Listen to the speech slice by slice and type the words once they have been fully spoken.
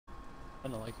I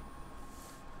don't like it.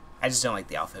 I just don't like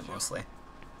the outfit mostly.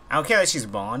 I don't care that she's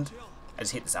blonde. I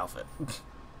just hate this outfit.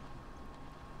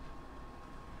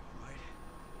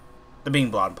 The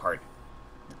being blonde part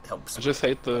helps I with just it.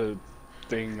 hate the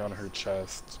thing on her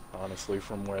chest, honestly,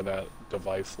 from where that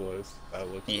device was.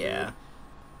 That looks Yeah. weird.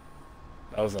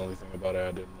 That was the only thing about it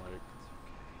I didn't like.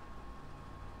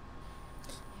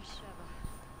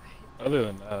 Other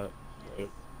than that,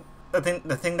 like,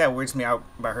 The thing that weirds me out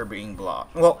about her being blonde.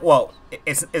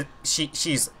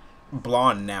 She's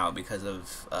blonde now because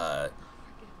of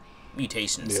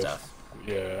mutation yeah, stuff.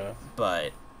 yeah.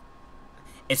 But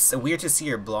it's weird to see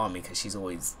her blonde because she's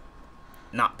always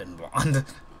not been blonde.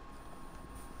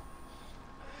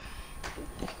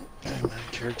 Dang, man,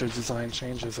 character design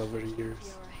changes over the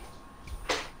years.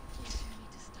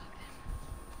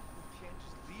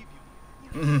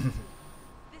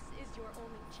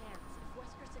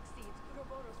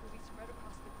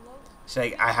 She's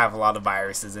like, I have a lot of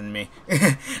viruses in me.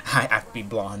 I have to be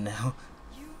blonde now.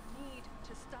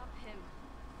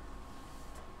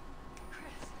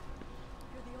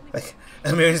 Like,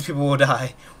 millions of people will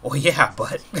die. Well, yeah,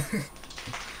 but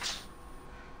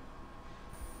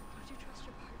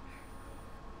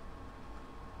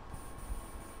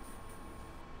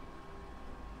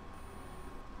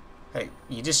hey,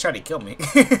 you just tried to kill me.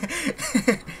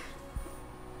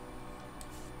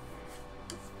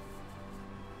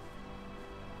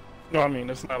 No, I mean,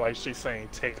 it's not like she's saying,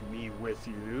 take me with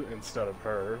you instead of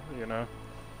her, you know?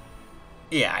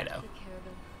 Yeah, I know.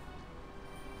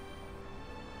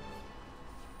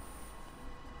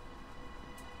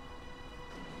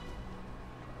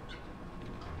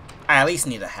 I at least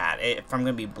need a hat if I'm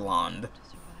gonna be blonde.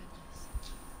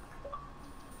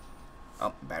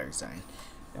 Oh, battery's dying.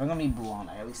 If I'm gonna be blonde,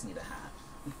 I at least need a hat.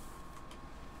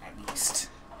 At least.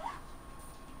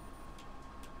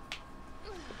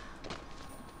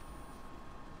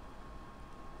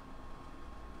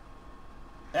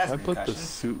 That's I a put the concussion.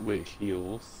 suit with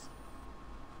heels.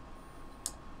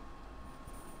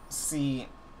 See,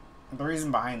 the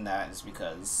reason behind that is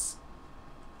because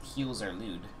heels are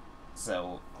lewd.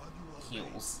 So,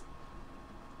 heels,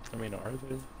 I mean, are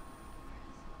they?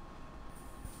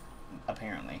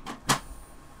 apparently.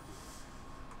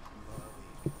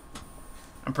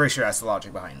 I'm pretty sure that's the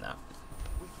logic behind that.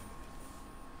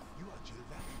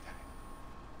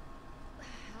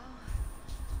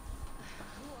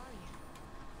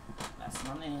 That's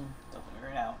my name. Don't figure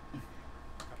it out.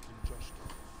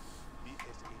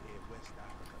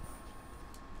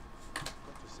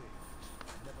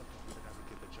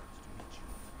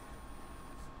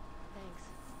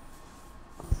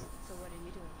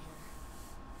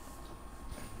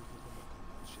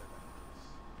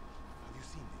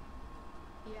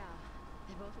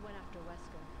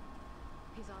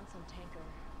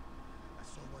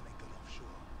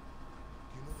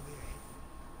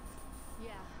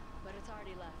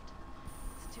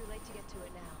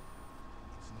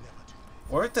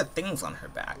 What are the things on her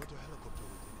back?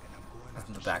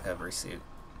 On the back of her suit.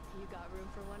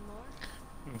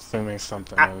 I'm assuming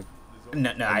something I, like no,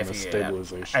 I in the figured it out.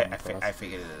 stabilization I process.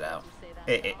 figured it out.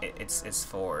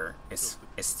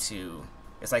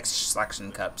 It's like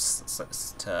suction cups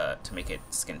to make it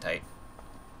skin tight.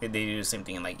 They do the same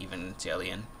thing in like even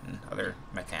Jellian and other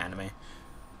mecha anime.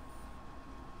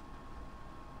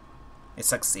 It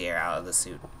sucks the air out of the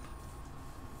suit.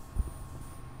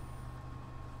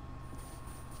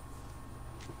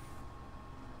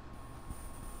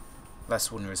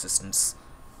 Less wound resistance.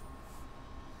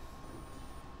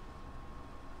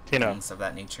 You know, Things of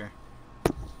that nature.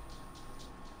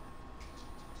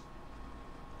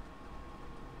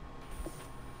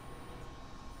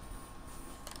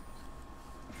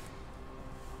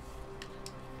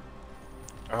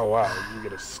 oh wow, you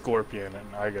get a scorpion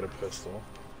and I get a pistol.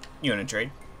 You wanna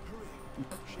trade?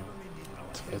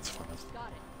 It's fine.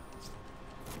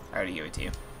 I already gave it to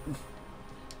you.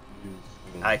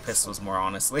 I like pistols more,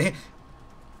 honestly.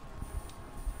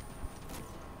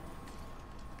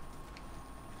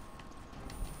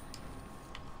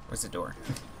 Where's the door?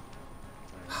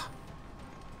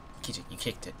 You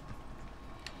kicked it.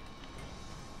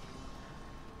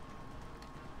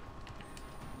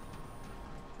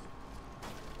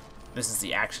 This is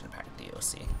the action-packed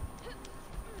DLC.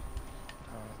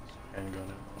 Handgun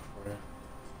ammo for you.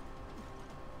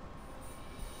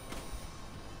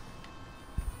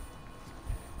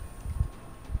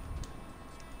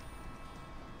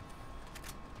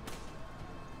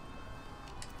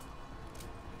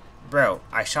 Bro,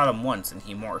 I shot him once and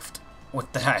he morphed.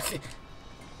 What the heck?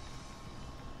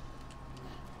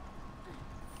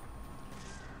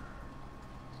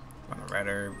 On a red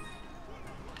herb.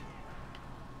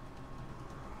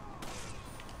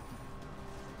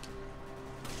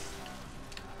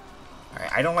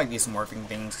 I don't like these morphing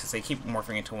things because they keep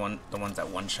morphing into the ones that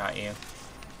one-shot you.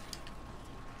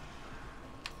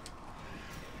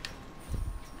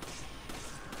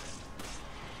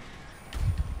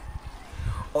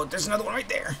 Oh, there's another one right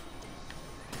there.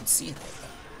 I can see that.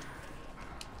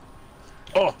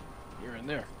 Oh, you're in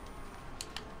there.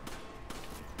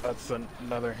 That's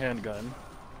another handgun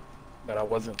that I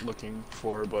wasn't looking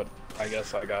for, but I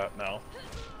guess I got now.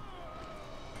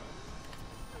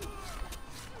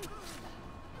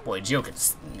 Boy, Jill could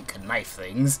knife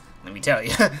things. Let me tell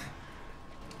you.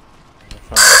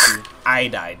 I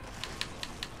died.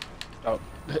 Oh,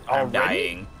 I'm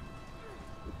dying.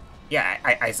 Yeah,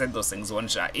 I said those things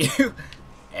one-shot you.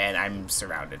 And I'm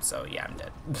surrounded, so yeah, I'm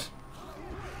dead.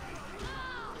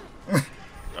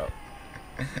 Oh.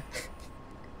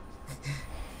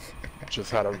 Just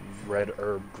had a red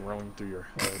herb growing through your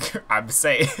head. I'm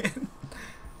saying.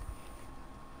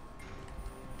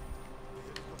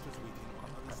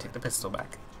 I'll take the pistol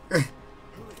back.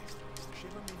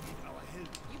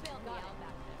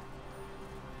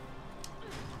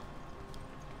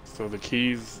 So the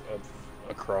key's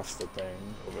across the thing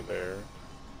over there.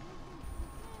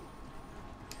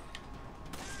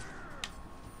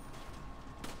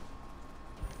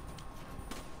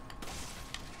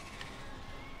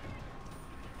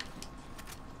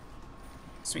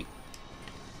 Sweet.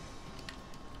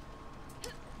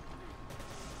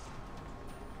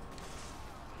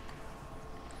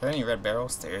 Are there any red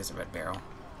barrels? There is a red barrel.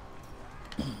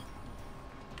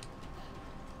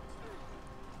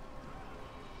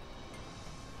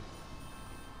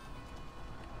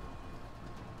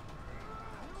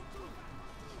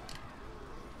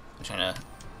 I'm trying to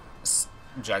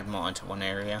drag them all into one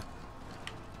area.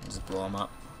 Just blow them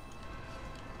up.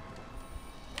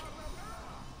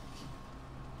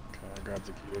 Okay, I grabbed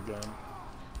the key again.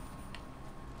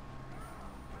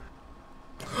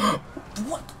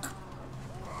 What?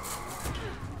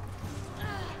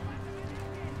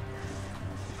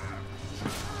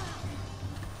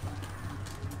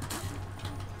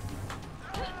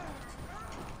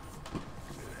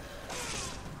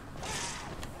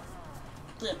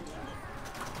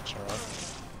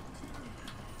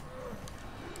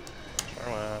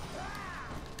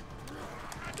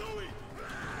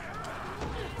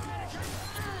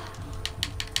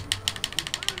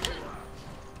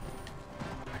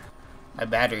 My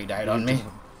battery died on me.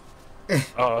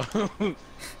 Oh.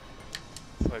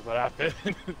 It's like, what happened?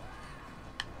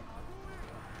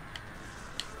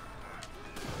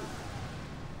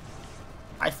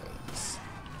 iPhones.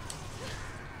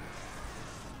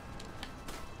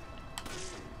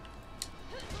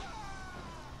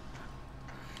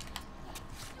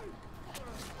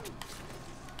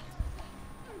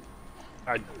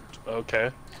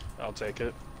 Okay, I'll take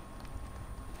it.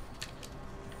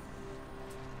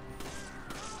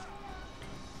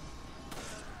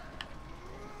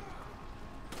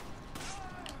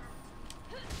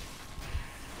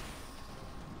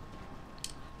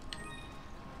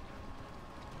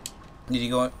 Did you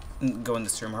go in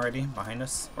this room already? Behind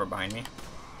us? Or behind me?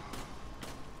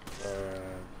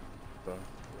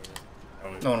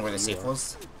 The one where the safe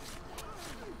was?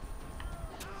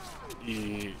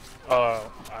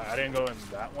 I didn't go in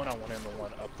that one. I went in the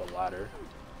one up the ladder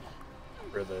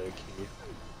for the key.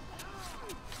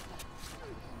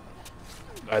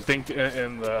 I think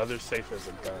in the other safe is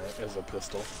a gun, is a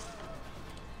pistol.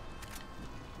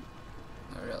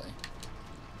 Oh, really?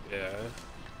 Yeah.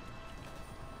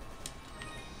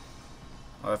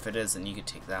 Well, if it is, then you could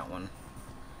take that one.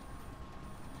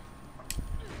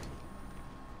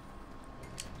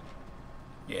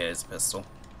 Yeah, it's a pistol.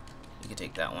 You could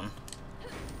take that one.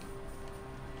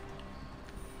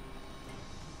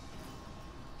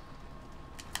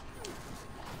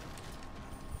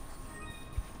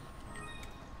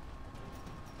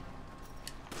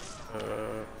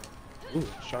 Ooh,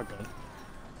 shotgun.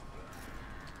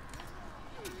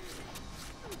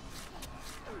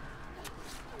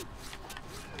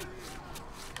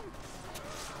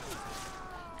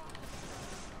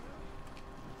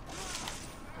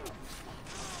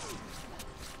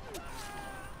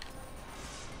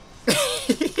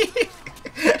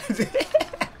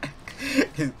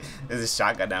 There's a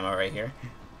shotgun ammo right here.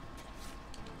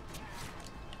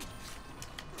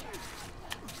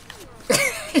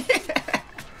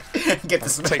 Get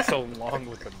this. Takes so long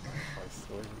with the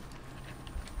knife,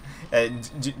 I swear.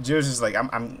 Joe's just like, I'm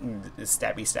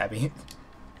stabby stabby.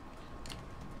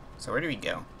 So where do we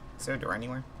go? Is there a door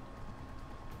anywhere?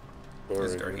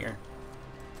 There's a door here.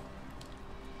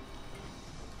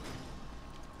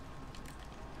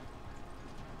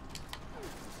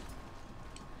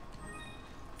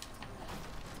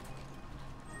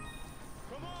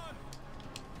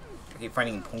 keep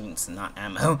finding points and not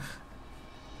ammo.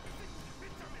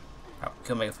 Oh,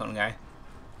 kill Megaphone guy.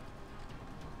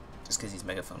 Just because he's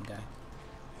Megaphone guy.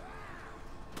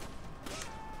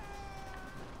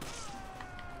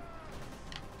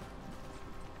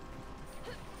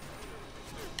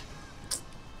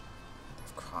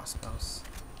 Crossbows.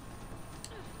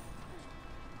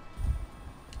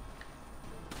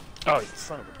 Oh, you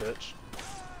son of a bitch.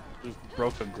 Just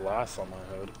broke the glass on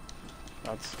my head.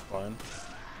 That's fun.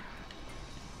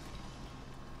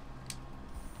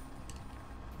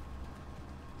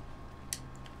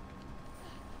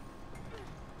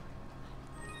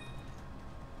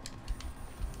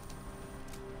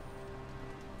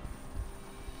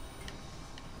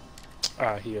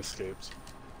 Ah, he escaped.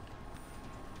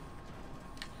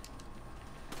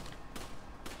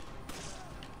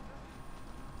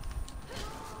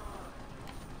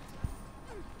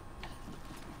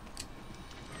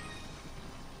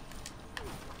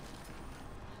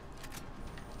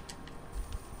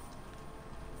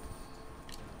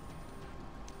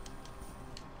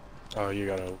 Oh, you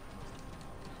gotta...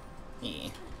 Yeah.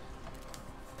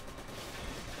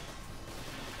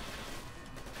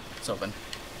 It's open.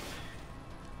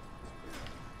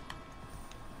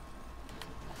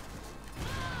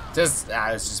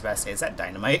 I was just about to say, is that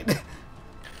dynamite?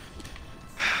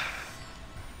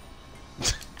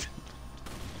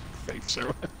 Fake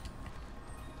sure.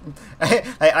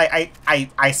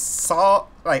 I saw,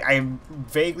 like, I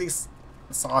vaguely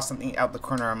saw something out the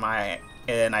corner of my eye,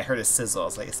 and I heard a sizzle. I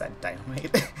was like, is that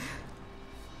dynamite?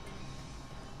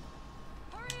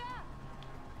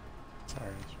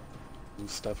 Sorry,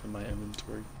 there's stuff in my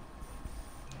inventory.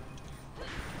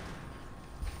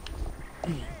 I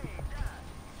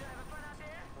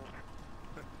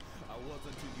was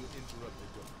until you interrupted,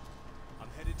 Doc. I'm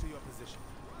headed to your position.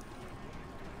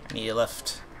 I need a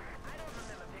lift.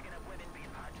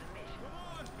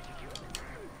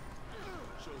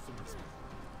 Show some respect.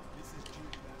 This is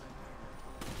Jude.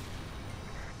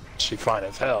 She fine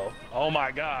as hell. Oh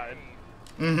my god.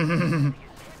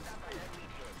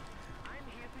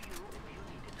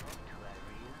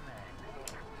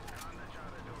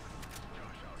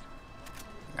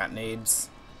 Got nades.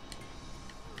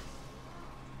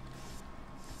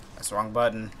 That's the wrong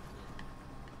button.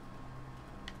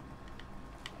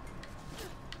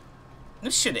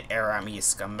 This should error at me, you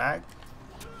scumbag.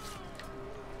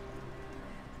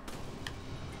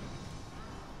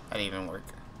 That didn't even work.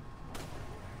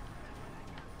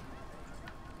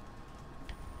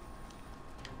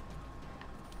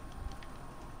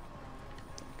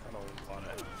 I don't want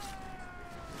it.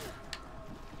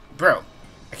 Bro,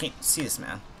 I can't see this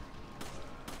man.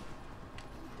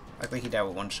 Like he died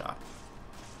with one shot.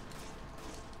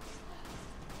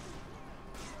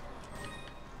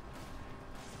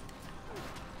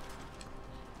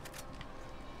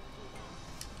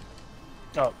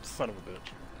 Oh, son of a bitch.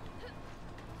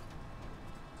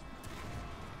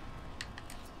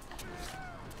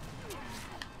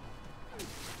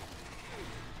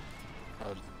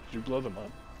 Did you blow them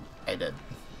up? I did.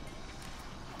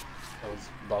 I was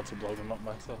about to blow them up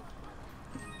myself.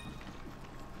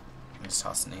 I'm just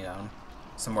tossing it down.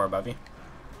 Some more above you.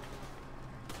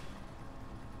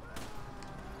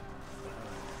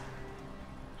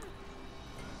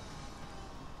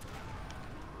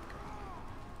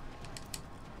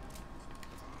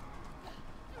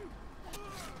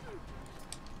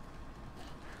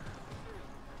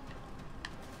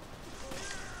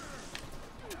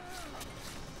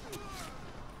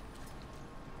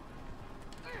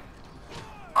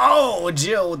 Oh,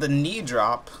 Jill, the knee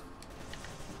drop.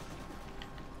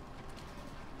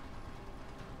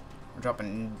 We're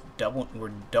dropping double. We're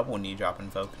double knee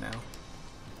dropping Vogue now.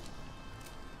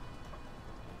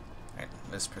 Alright,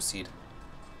 let's proceed.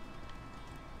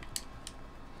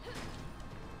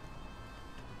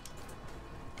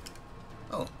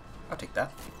 Oh, I'll take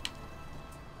that.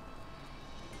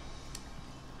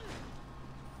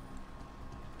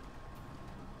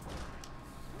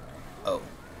 Oh.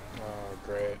 Oh,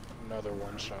 great. Another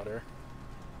one-shotter.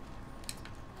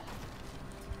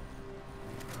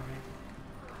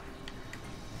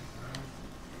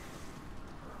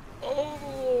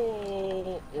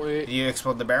 Oh, wait. Did you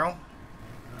explode the barrel?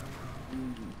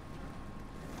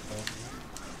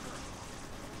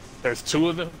 There's two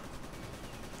of them?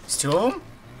 There's two of them?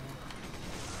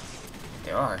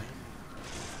 There are.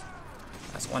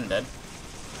 That's one dead.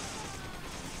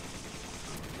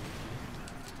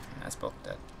 That's both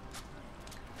dead.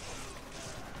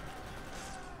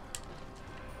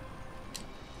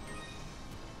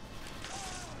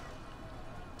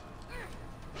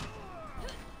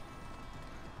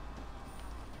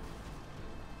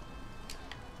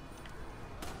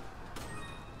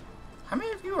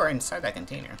 are inside that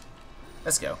container.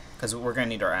 Let's go, because we're gonna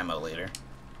need our ammo later.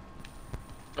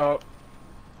 Oh.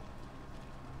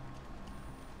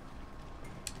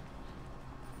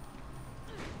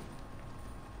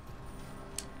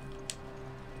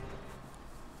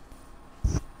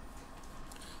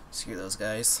 Screw those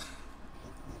guys.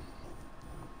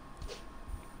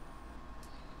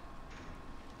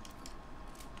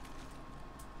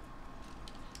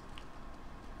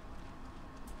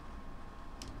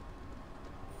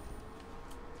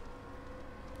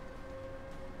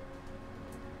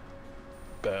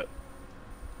 Bet.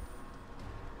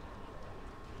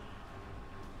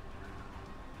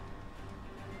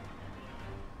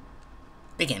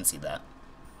 They can't see that.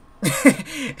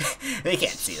 They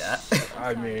can't see that.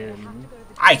 I mean,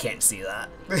 I can't see that.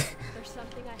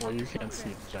 well, you can't see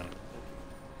it, Jenna.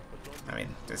 I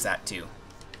mean, there's that too.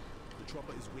 The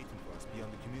chopper is waiting for us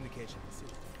beyond the communication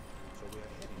facility, so we are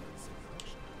heading in the same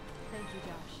direction. Thank you,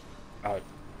 Josh.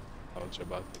 I was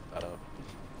about to pick that up.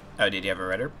 Oh, did you have a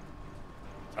redder?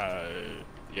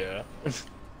 Yeah.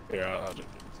 Here, I'll just.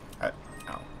 Oh,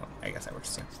 well, I guess that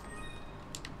works too.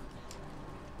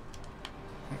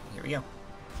 Here we go.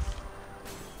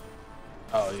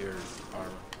 Oh, your armor.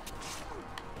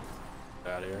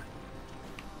 Out of here.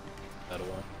 That away.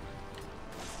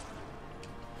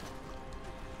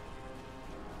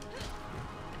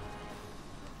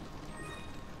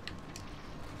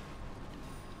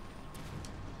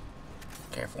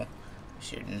 Careful.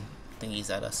 Shooting thingies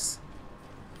at us.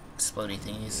 Explodey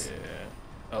thingies.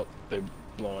 Yeah. Oh, they're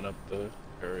blowing up the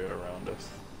area around us.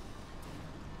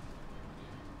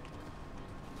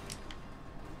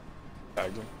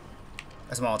 Tagged them.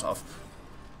 That's a Molotov.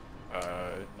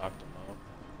 Knocked them out.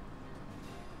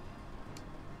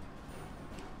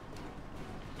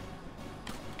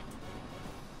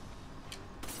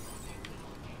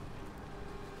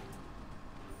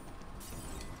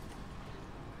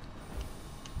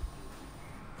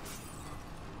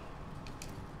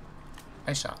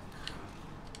 Nice shot.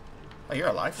 Oh, you're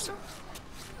alive still?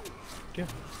 Yeah.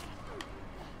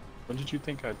 When did you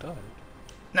think I died?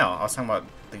 No, I was talking about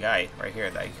the guy right here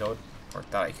that I killed. Or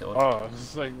thought I killed. Oh, I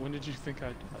was like, when did you think I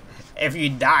died? If you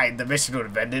died, the mission would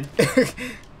have ended.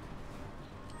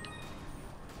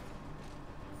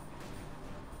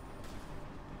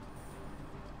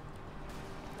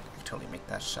 Totally make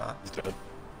that shot. He's dead.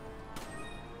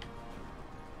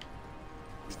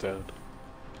 He's dead.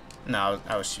 No,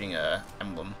 I was shooting a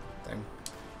emblem thing.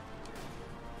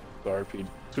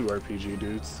 Two RPG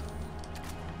dudes.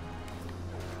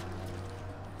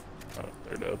 Oh,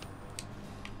 they're dead.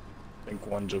 I think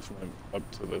one just went up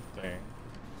to the thing.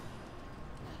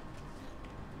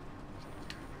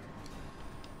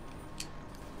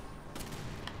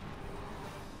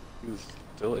 He was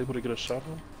still able to get a shot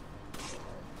on?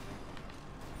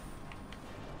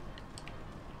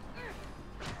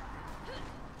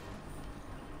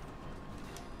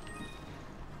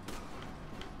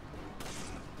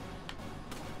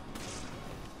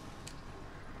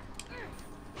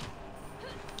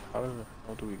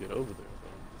 How do we get over there,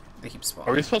 though? They keep Are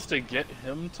spawning. we supposed to get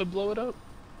him to blow it up?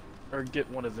 Or get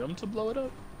one of them to blow it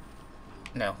up?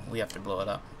 No, we have to blow it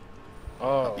up.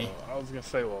 Oh, me. I was gonna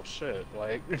say, well, shit,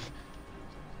 like...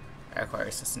 I require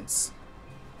assistance.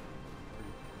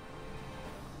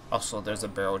 Also, there's a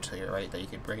barrel to your right that you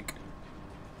could break.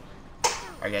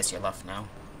 I guess you're left now.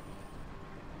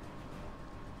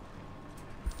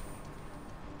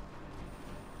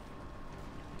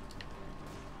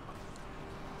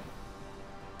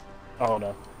 Oh,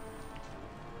 no.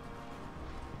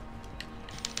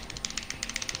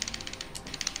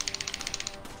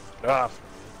 Ah,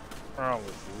 what's wrong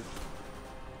with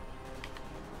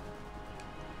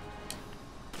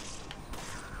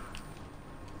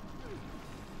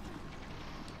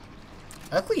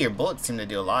you? Luckily, your bullets seem to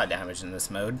do a lot of damage in this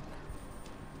mode.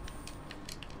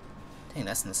 Dang,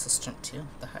 that's an assist jump too.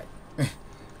 What the heck?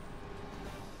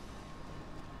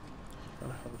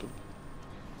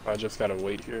 I just gotta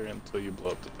wait here until you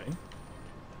blow up the thing.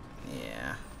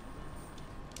 Yeah.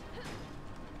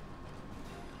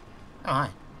 Oh, hi.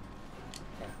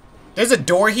 There's a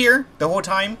door here the whole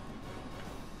time.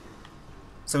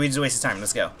 So we just wasted time.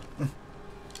 Let's go.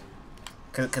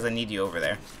 Cause I need you over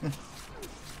there.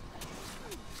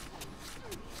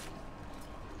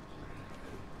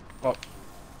 Oh,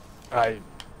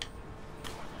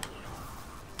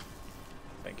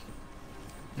 thank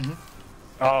you. Mm-hmm.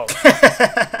 Oh.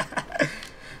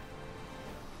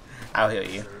 I'll heal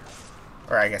you.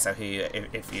 Or I guess I'll heal you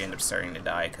if you end up starting to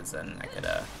die, because then I could,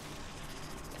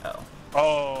 oh.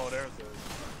 Oh, there's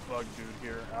a bug dude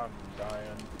here. I'm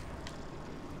dying.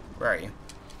 Where are you?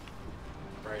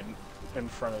 Right in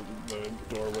front of the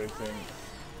doorway thing.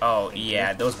 Oh,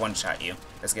 yeah, those one-shot you.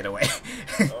 Let's get away.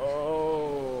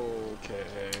 Oh,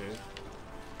 okay.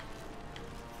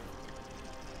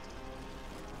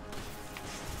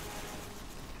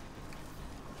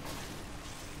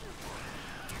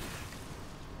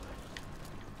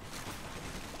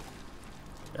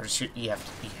 You have to shoot. You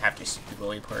have to shoot the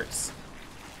glowy parts.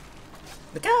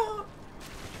 Look out!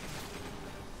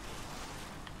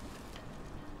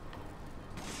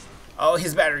 Oh,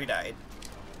 his battery died.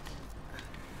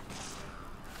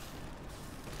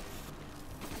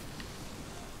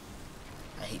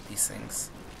 I hate these things.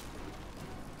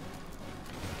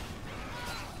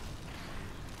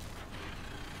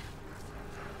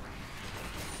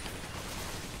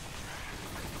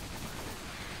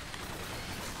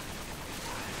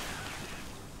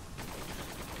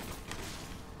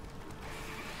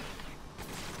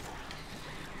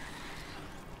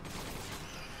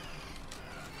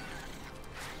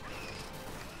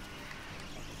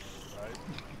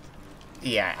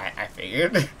 Yeah, I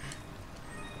figured.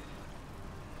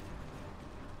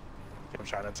 I'm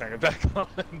trying to turn it back on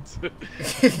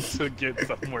to get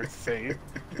somewhere safe.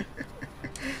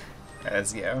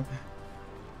 Let's go.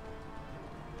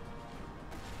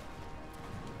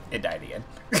 It died again.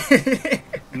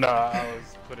 No, I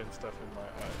was putting stuff in my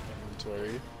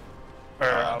inventory. Or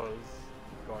I was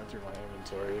going through my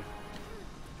inventory.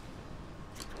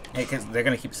 Hey, because they're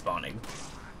gonna keep spawning.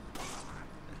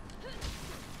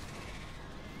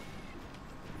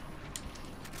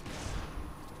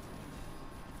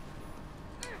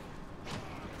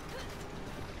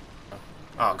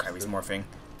 Oh, crap, he's morphing.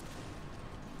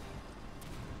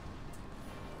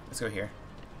 Let's go here.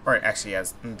 Or actually,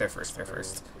 yes, they're first. They're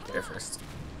first. They're first.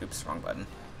 Oops, wrong button.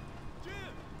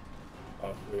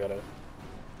 Oh, we gotta do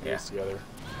Yeah. this together.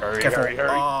 Hurry, Careful. hurry, hurry.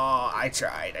 Oh, I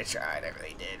tried. I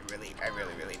really did. I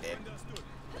really did.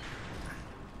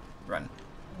 Run.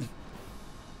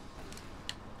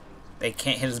 They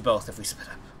can't hit us both if we split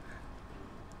up.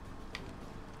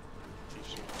 He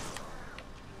shoots.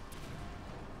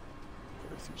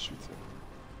 First he shoots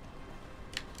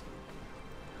it.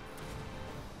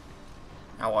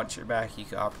 I'll watch your back. You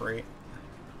can operate.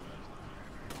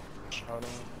 Shot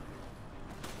him.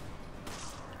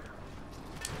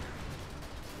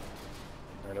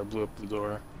 Alright, I blew up the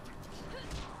door.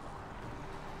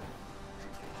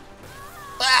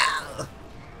 Ah!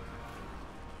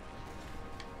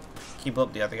 Keep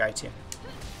up the other guy too.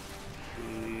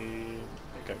 I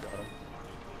think I got him.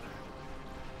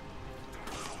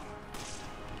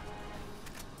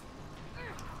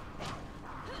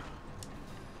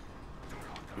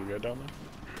 You good down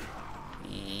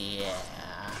there?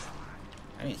 Yeah.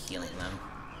 I need healing them.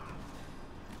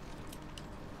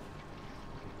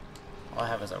 All I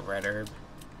have is a red herb.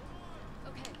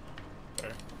 Okay.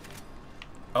 Okay.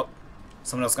 Oh.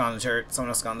 Someone else got on the turret. Someone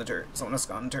else got on the turret. Someone else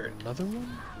got on the turret. Another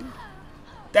one?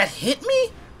 That hit me?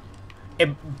 It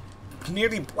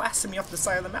nearly blasted me off the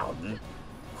side of the mountain.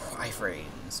 High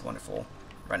frames. Wonderful.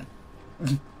 Run.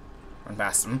 Run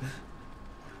past him.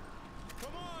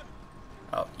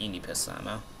 Oh, you need pistol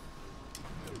ammo.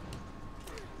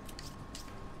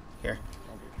 Here.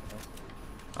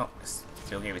 Oh,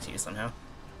 still gave it to you somehow.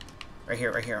 Right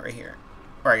here, right here, right here.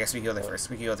 Or I guess we can go there first.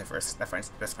 We can go there first. That's fine.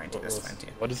 That's fine too. That's fine too.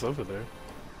 What is over there?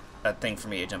 A thing for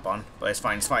me to jump on, but it's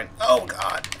fine. It's fine. Oh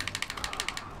God.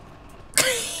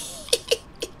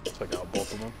 Took out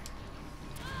both of them.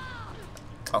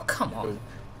 Oh come on.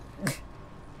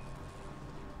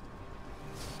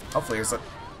 Hopefully there's a.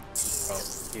 Oh,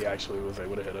 he actually was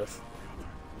able to hit us.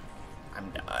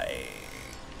 I'm dying.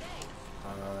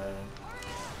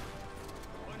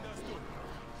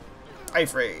 I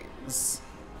phrase.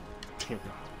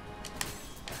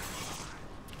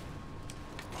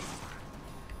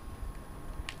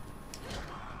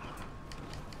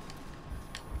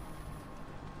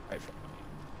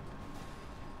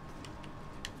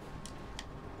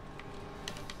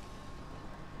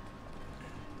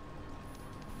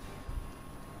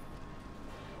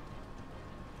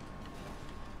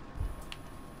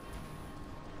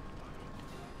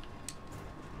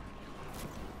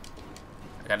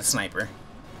 I got a sniper.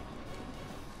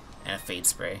 And a fade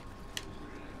spray.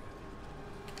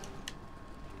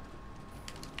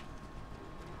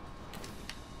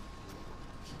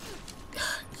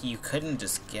 You couldn't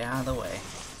just get out of the way.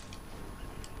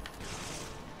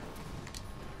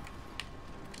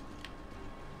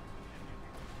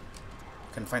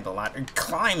 Couldn't find the ladder.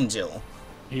 Climb, Jill!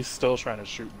 He's still trying to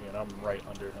shoot me, and I'm right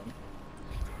under him.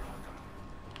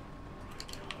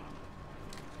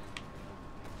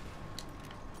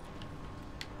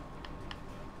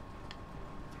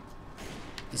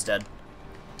 He's dead.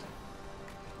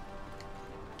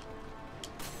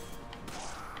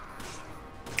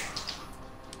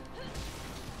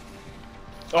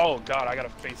 Oh god, I got a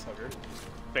face hugger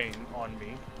thing on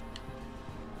me.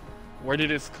 Where did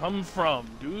this come from,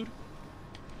 dude?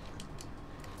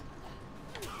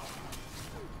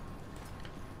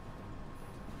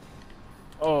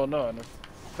 Oh no, and a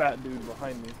fat dude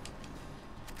behind me.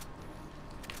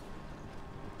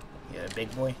 Yeah,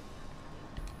 big boy.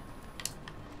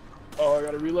 Oh, I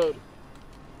gotta reload.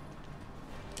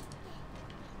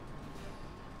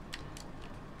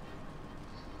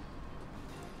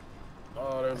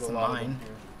 Oh, there's a lot of them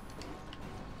here.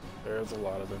 There's a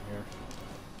lot of them here.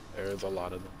 There's a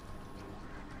lot of them.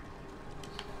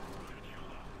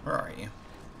 Where are you?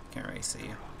 Can't really see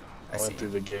you. I went through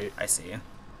the gate. I see you.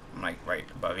 I'm like right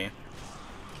above you.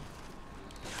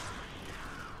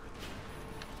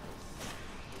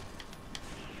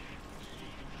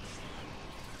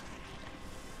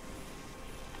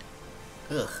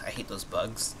 Ugh, I hate those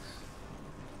bugs.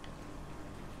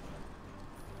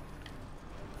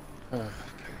 I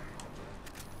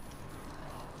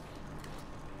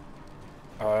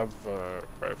have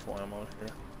rifle ammo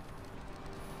here.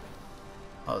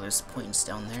 Oh, there's points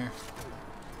down there.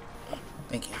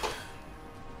 Thank you.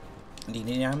 Do you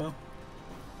need ammo?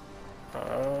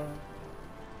 I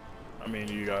mean,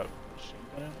 you got machine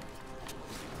gun ammo?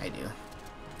 I do.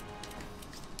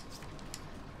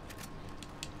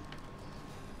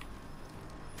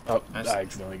 Oh, I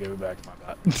accidentally gave it back. My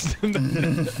bad.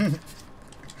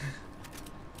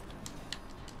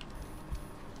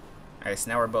 Alright,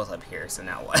 so now we're both up here, so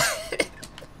now what?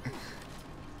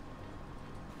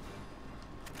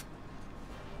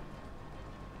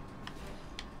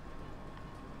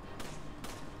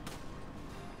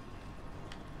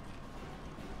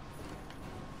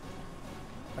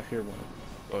 I hear one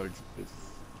of these bugs.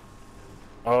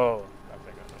 Oh, I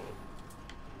think I know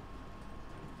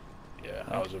it. Yeah,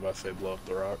 I was about to say blow up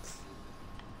the rocks.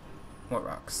 What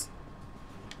rocks?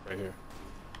 Right here.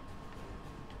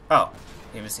 Oh,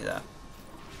 didn't even see that.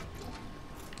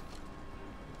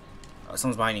 Oh,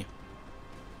 someone's behind you.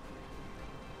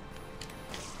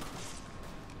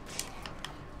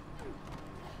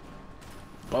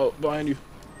 Oh, behind you.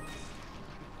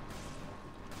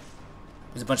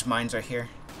 There's a bunch of mines right here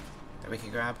that we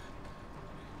could grab.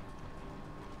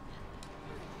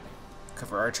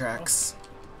 Cover our tracks.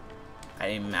 I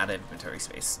am out of inventory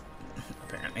space,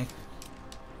 apparently.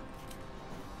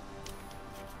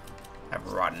 I have a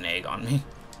rotten egg on me.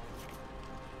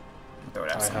 Throw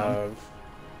it at I someone. have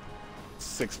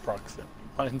 6 proximity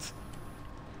mines.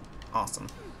 Awesome.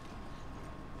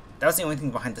 That was the only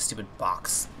thing behind the stupid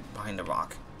box behind the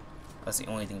rock. That was the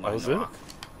only thing behind the rock.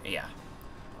 Yeah.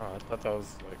 Oh, I thought that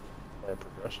was like our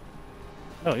progression.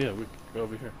 Oh yeah, we could go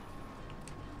over here.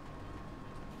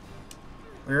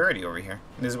 We're already over here.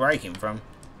 This is where I came from.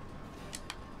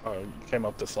 Oh, you came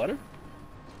up this ladder?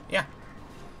 Yeah.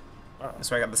 Oh. That's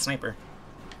where I got the sniper.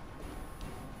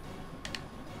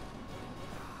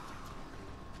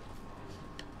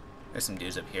 There's some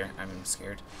dudes up here. I'm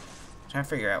scared. Trying to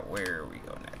figure out where we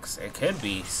go next. It could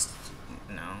be...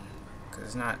 No. Because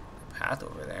there's not a path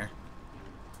over there.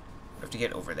 We have to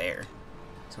get over there.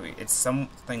 So it's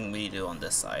something we do on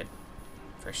this side.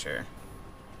 For sure.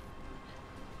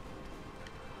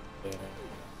 Yeah.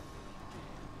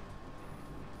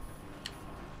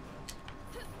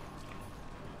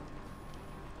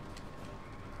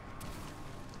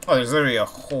 Oh, there's literally a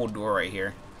whole door right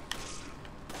here.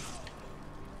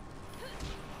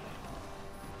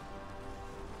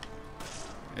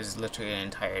 There's literally an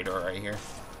entire door right here.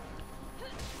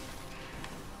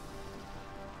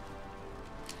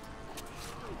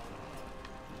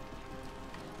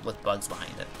 With bugs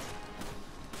behind it.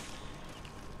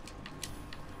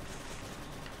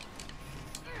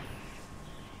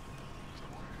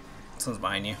 Someone's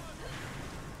behind you.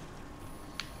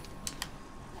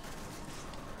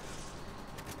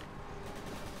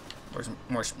 There's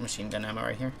more machine gun ammo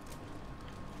right here.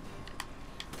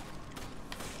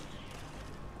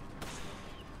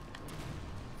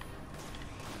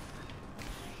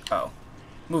 Oh.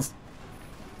 Move.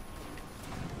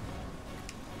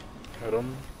 Hit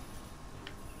him.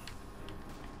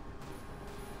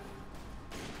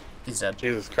 He's dead.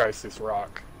 Jesus Christ, this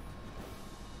rock.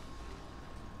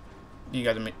 You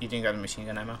didn't got the machine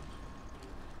gun ammo?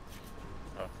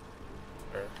 Oh.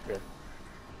 Here.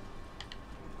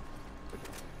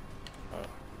 Oh.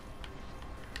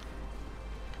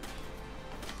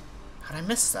 How'd I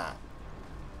miss that?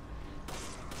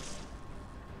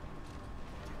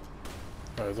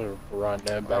 Oh, there's a raw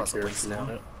neb back here if you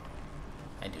want it.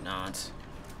 I do not.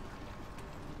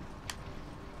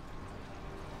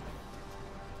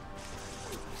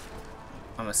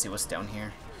 I'm gonna see what's down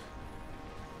here.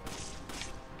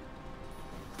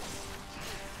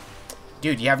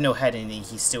 Dude, you have no head and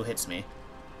he still hits me.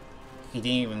 He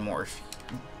didn't even morph.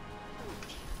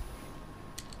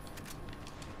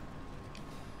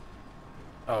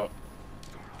 Oh.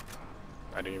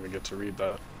 I didn't even get to read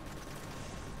that.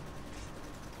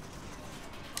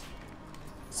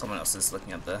 Someone else is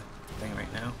looking at the thing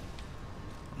right now.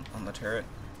 On the turret.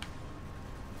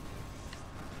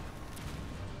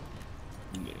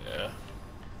 Yeah.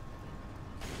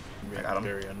 I got him.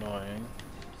 Very annoying.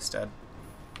 He's dead.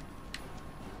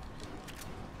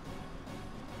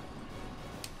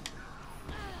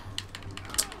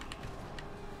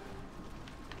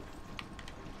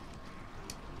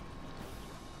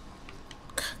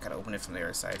 Gotta open it from the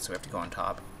other side, so we have to go on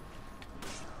top.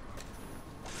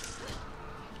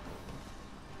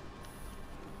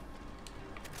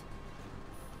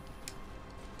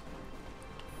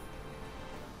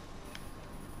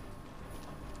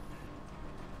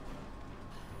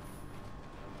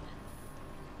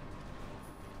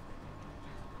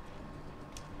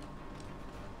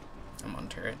 I'm on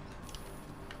turret.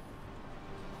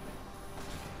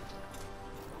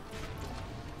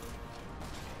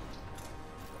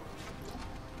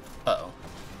 Uh-oh.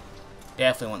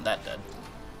 Definitely want that dead.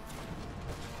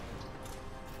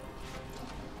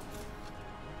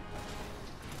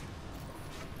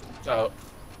 Oh.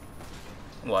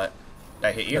 What? Did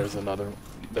I hit you?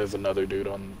 There's another dude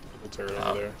on the turret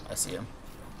over there. I see him.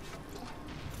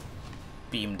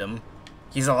 Beamed him.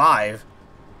 He's alive.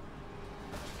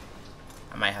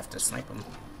 I might have to snipe him.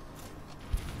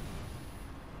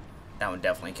 That one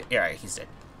definitely. Yeah, right, he's dead.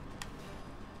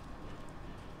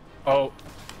 Oh.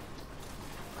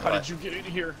 How What? did you get in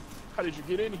here? How did you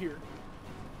get in here?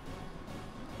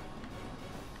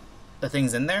 The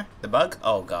thing's in there? The bug?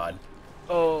 Oh god.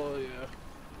 Oh, yeah.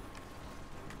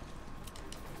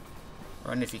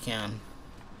 Run if you can.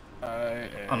 I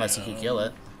Unless you can kill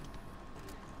it.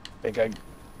 think I...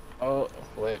 Oh,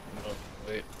 wait. No,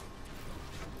 wait.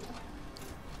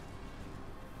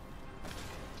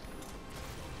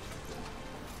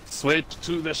 Switch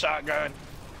to the shotgun.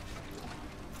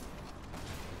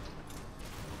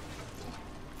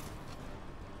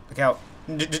 Look out.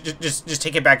 Just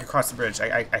take it back across the bridge.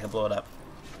 I can blow it up.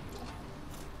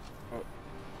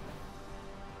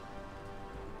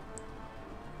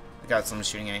 Look out, someone's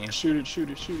shooting at you. Shoot it, shoot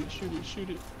it, shoot it, shoot it, shoot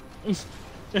it.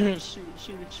 shoot it, shoot it,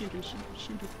 shoot it, shoot it,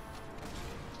 shoot it.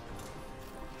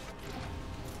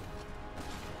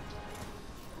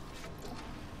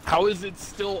 How is it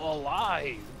still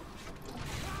alive?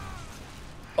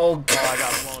 Oh Oh, god. I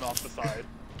got blown off the side.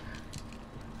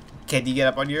 Can you get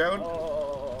up on your own?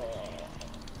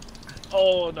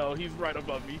 Oh no, he's right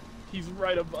above me. He's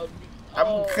right above me.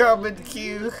 I'm coming,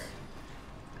 Q.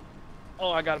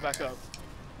 Oh, I gotta back up.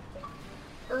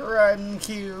 Run,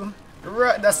 Q.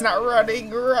 Run. That's not running.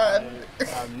 Run.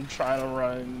 I'm trying to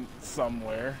run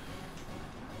somewhere.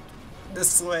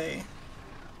 This way.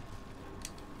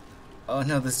 Oh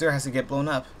no, this door has to get blown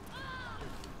up.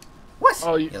 What?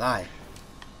 Oh, you lie.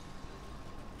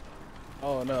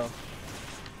 Oh no.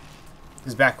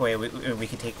 Just back away. We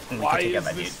can take. Why can take is out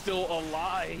that this dude. still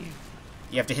alive?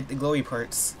 You have to hit the glowy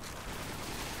parts.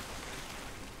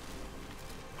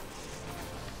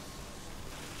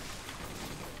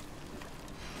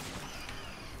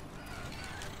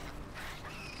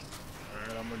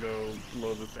 Alright, I'm gonna go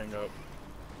blow the thing up.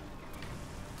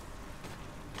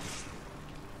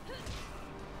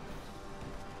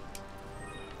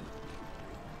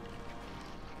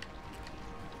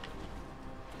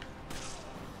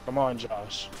 Come on,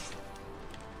 Josh.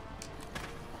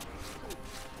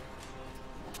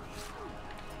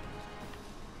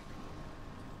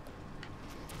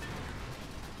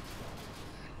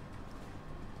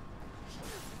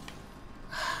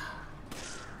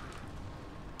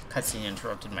 Cutscene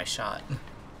interrupted my shot.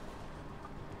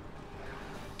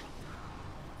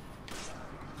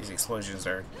 These explosions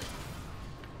are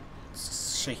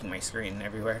shaking my screen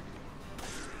everywhere.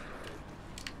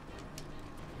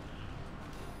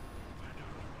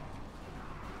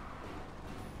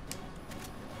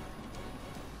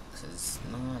 This is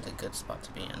not a good spot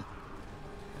to be in.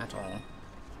 At all.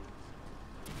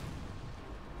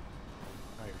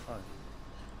 Oh, you're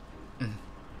fine.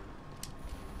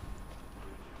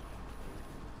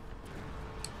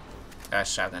 Got a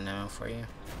shotgun ammo for you.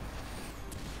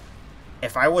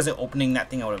 If I wasn't opening that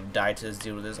thing, I would have died to this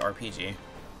dude with his RPG.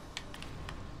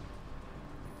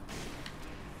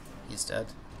 He's dead.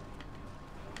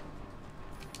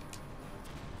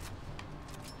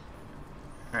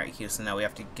 Alright, Q, so now we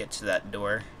have to get to that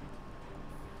door.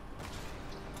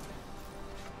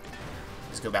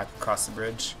 Let's go back across the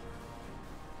bridge.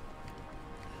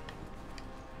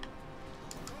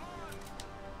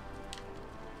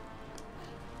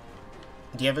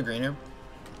 Do you have a green herb?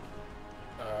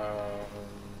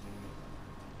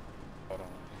 Hold on.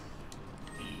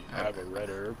 I have a red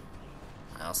herb.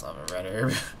 I also have a red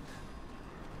herb.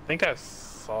 I think I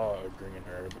saw a green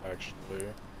herb actually.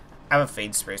 I have a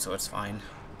fade spray, so it's fine.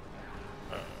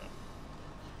 Uh,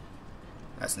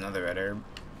 That's another red herb.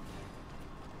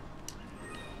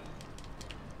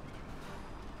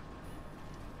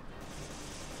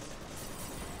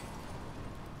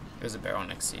 There's a barrel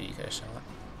next to you could have shot.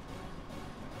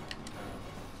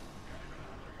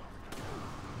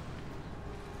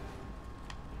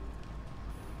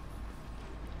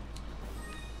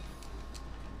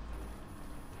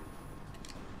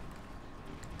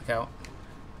 Look out.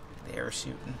 They are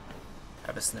shooting. I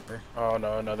have a snipper. oh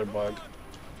no, another bug.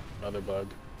 Another bug.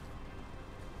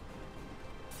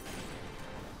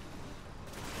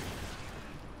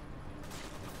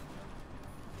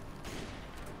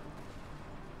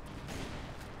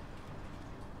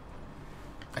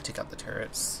 I took out the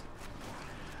turrets.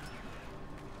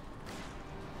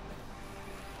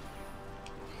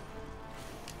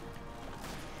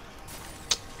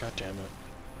 God damn it.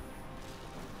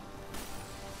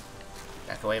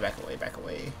 Back away, back away, back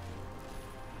away.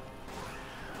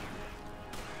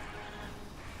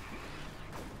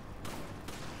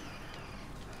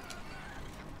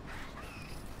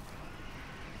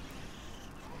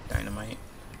 Dynamite.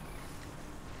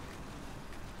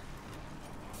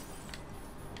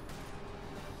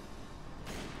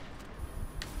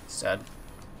 Stud.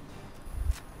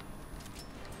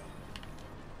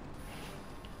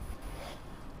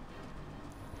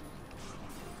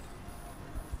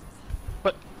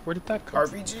 What? Where did that come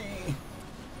from? RPG!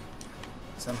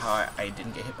 Somehow I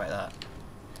didn't get hit by that.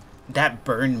 That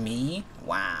burned me?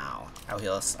 Wow. I'll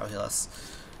heal us. I'll heal us.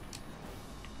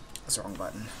 That's the wrong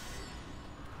button.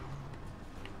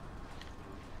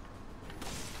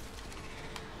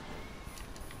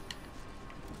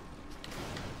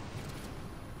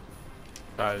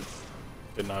 I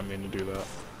did not mean to do that.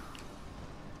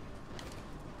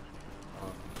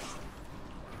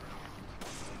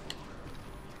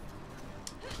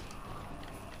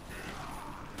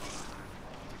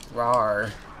 Rawr.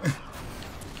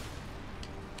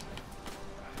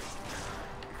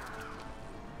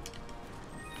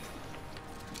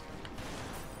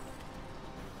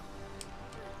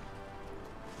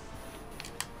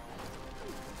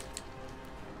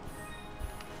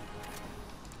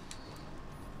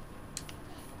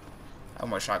 I have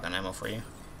more shotgun ammo for you.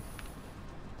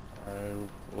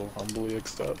 I will humbly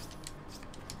accept.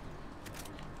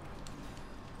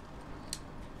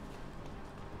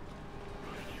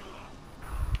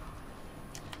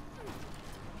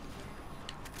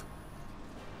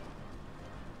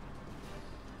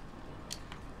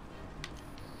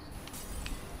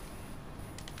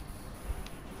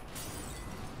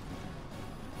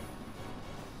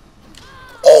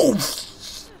 Oh!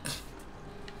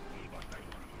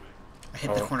 I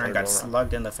hit the corner and got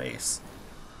slugged in the face.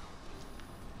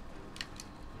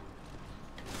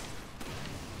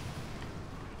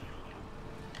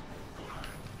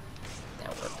 That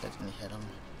worked, that didn't hit him.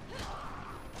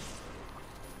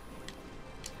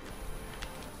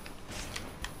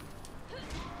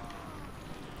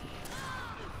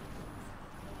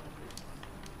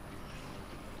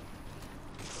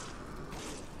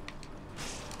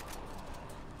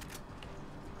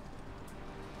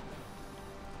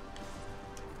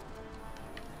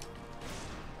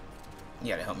 You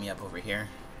gotta help me up over here.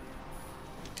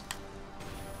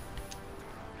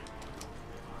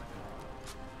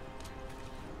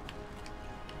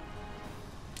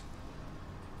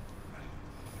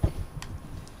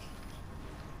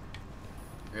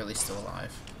 Really still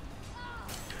alive.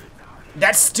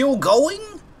 That's still going?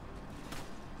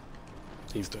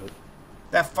 He's dead.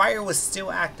 That fire was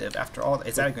still active after all.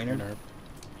 Is that a grenade?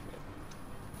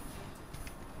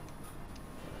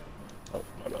 Oh,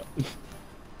 my bad.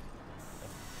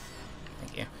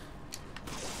 Thank you.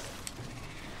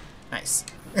 Nice.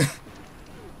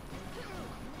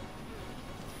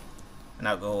 And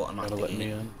I'll go unlock Gotta the let gate.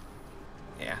 me in.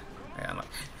 Yeah.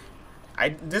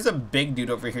 There's a big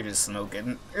dude over here just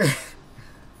smoking.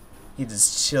 He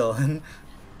just chilling.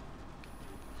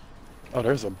 Oh,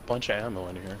 there's a bunch of ammo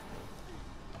in here.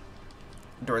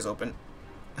 Door's open.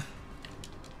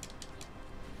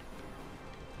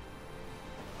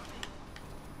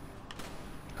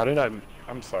 How did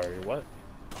I'm sorry, what?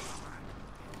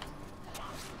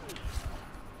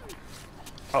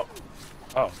 Oh.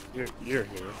 Oh, you're here.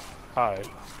 Hi.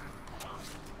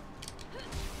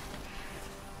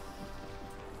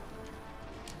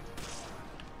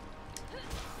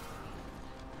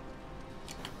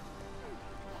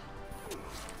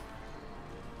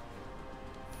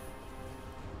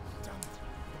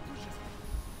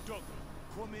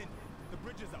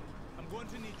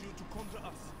 to contra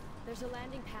us. There's a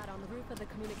landing pad on the roof of the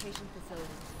communication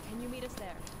facility. Can you meet us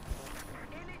there?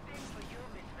 Anything for you,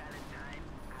 Miss Valentine.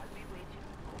 I'll be waiting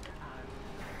with open arms.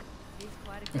 He's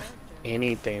quite a character.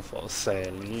 Anything for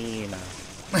Selena.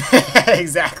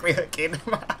 Exactly what came to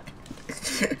mind.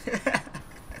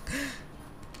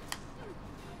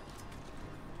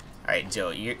 Alright, Joe,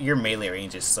 your melee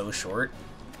range is so short.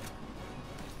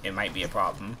 It might be a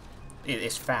problem.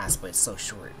 It's fast, but it's so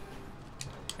short.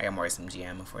 I got more SMG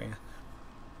ammo for you.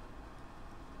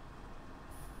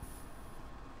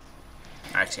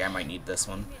 Actually, I might need this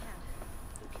one.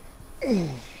 I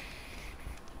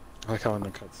like how in the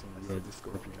cutscene you had the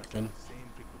scorpion again. Same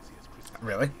frequency as Chris.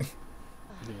 Really?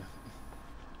 Yeah.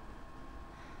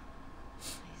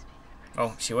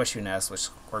 Oh, she was shooting at us with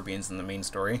scorpions in the main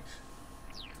story.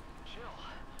 Jill,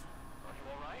 are you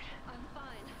alright? I'm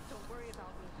fine. Don't worry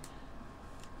about me.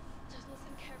 Just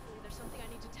listen carefully. There's something I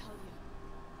need to tell you.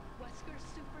 Wesker's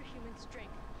superhuman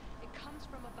strength. It comes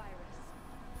from a virus.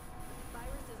 The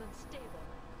virus is unstable.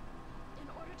 In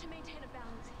order to maintain a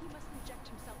balance, he must inject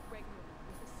himself regularly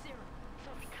with a serum.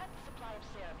 So if he cut the supply of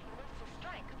serum, he loses his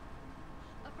strength.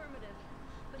 Affirmative.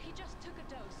 But he just took a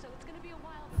dose, so it's gonna be a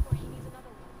while before he needs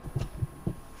another one.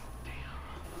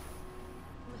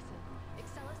 Listen,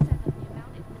 Excella said that the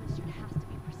amount administered has to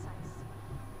be precise.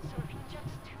 So if he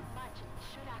injects too much, it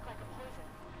should act like a poison.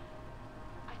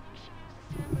 I think she used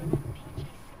the serum labeled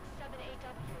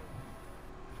PG67AW.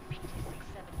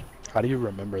 PG67AW. How do you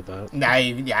remember that?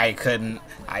 I couldn't.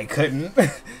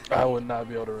 I would not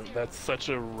be able to. That's such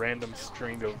a random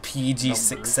string of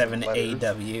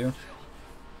PG67AW.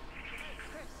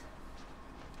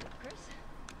 Chris?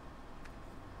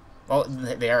 Well,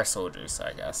 they are soldiers, so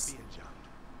I guess.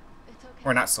 It's okay.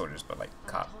 Or not soldiers, but like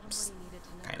I told him cops. what he needed to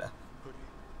know. Kinda.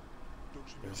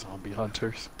 They're zombie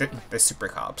hunters. They're super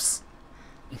cops.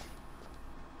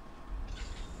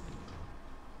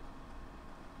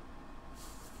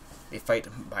 They fight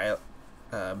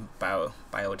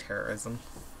bioterrorism.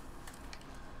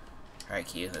 Alright,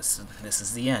 Q, this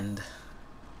is the end.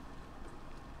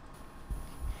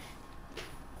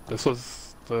 This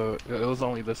was the. It was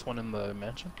only this one in the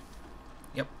mansion.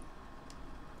 Yep.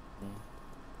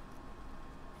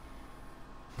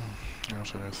 I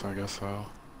guess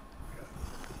I'll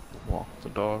walk the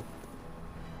dog.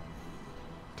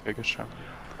 Take a shower.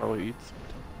 Probably eat something.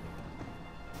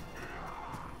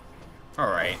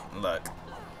 Alright, look.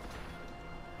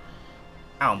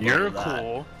 I don't You're believe that.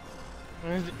 cool.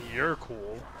 You're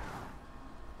cool.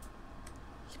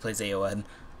 He plays AON.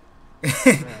 Man.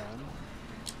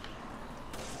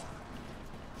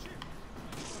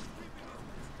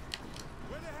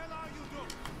 Where the hell are you,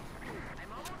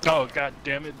 Doc? Oh, god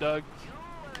damn it, Doug.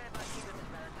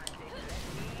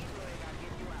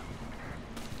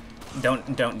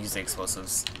 Don't use the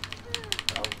explosives.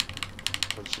 I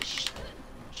was just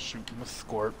shooting a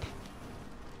scorp.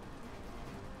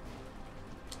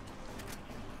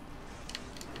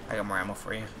 I got more ammo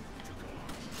for you.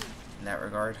 In that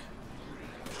regard.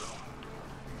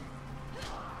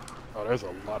 Oh, there's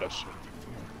a lot of shit.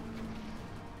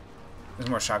 There's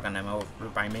more shotgun ammo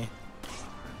by me.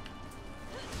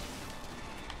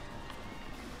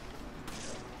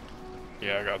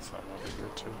 Yeah, I got some over here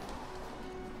too.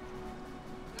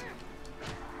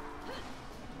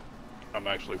 I'm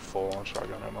actually full on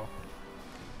shotgun ammo.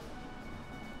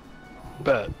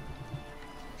 Bet.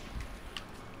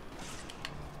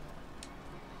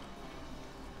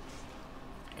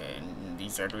 And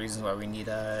these are the reasons why we need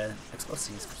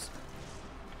explosives.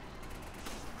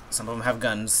 Some of them have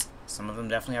guns. Some of them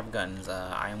definitely have guns.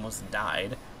 I almost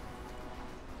died.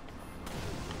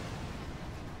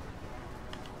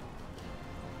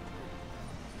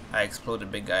 I exploded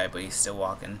big guy, but he's still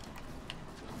walking.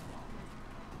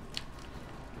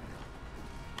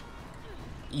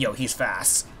 Yo, he's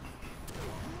fast.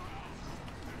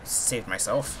 Saved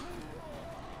myself.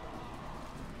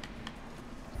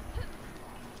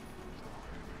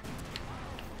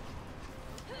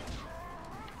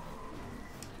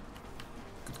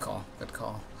 Good call, good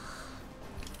call.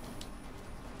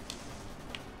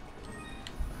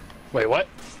 Wait, what?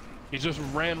 He just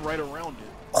ran right around it.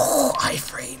 Oh,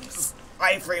 iframes.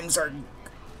 Iframes are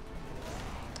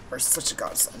such a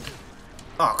godsend.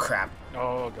 Oh crap.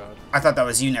 Oh god. I thought that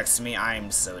was you next to me. I'm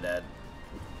so dead.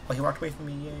 Oh, he walked away from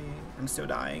me. Yay. I'm still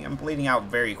dying. I'm bleeding out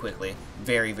very quickly.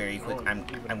 Very, very quick. I don't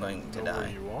even I'm going to know where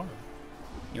die. you are.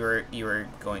 You're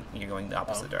going the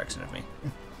opposite direction of me.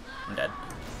 I'm dead.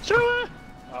 Oh.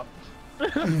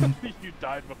 You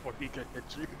died before he could hit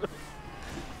you.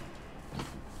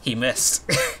 He missed.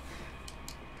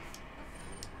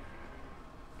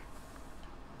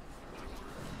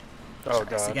 Oh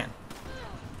Try this god. again.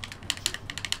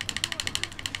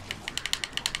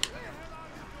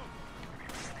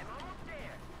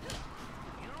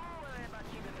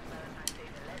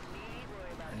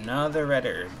 Another red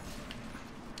herb.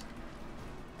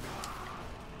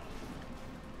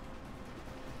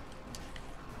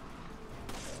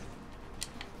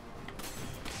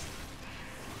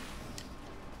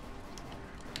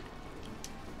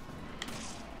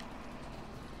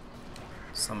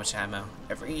 So much ammo.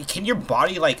 Can your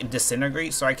body, like,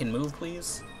 disintegrate so I can move,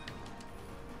 please?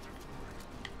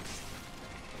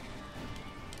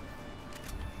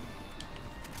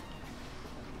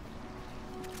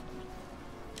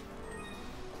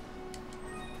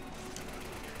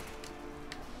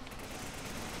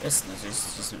 This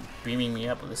is just beaming me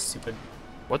up with this stupid...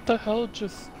 What the hell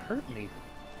just hurt me?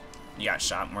 You got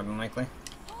shot, more than likely.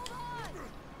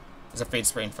 There's a fade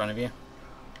spray in front of you.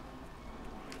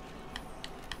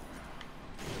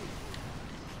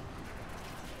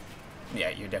 Yeah,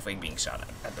 you're definitely being shot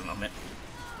at the moment.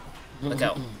 Look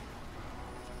out.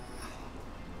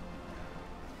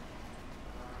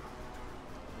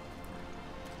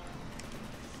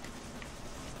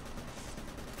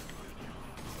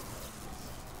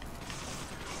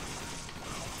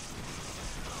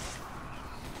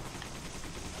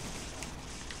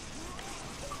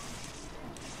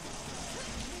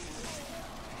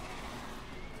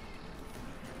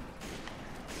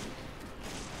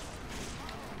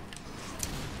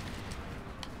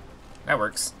 That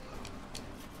works.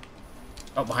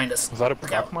 Oh, behind us. Was that a Look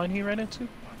prop out. mine he ran into?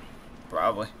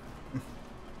 Probably.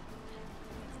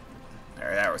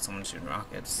 There was someone shooting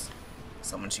rockets.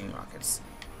 Someone shooting rockets.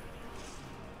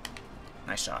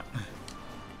 Nice shot.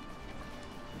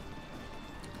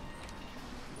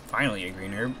 Finally a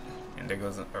green herb. And there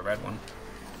goes a red one.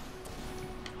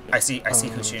 I see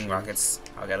who's shooting rockets.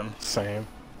 I'll get him. Same.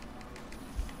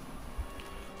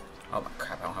 Oh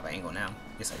crap, I don't have an angle now.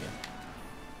 Yes I do.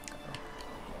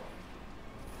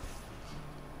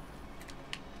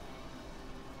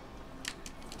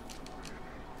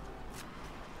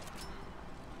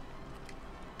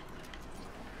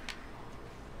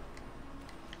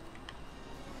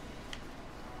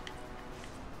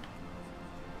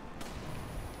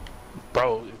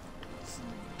 Bro, this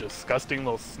disgusting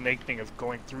little snake thing is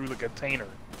going through the container.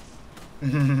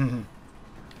 Yeah,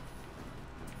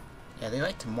 they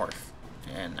like to morph,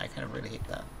 and I kind of really hate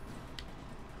that.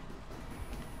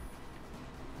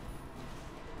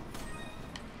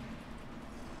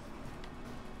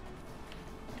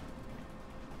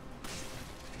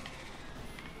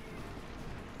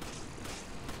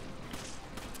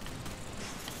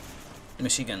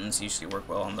 Machine guns usually work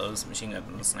well on those. Machine guns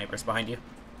and snipers behind you.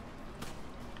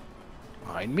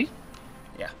 Behind me?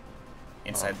 Yeah,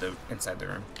 inside the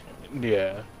room.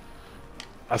 Yeah.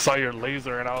 I saw your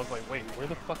laser and I was like, wait, where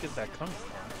the fuck is that coming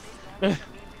from?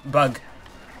 Bug.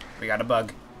 We got a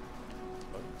bug.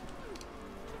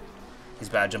 He's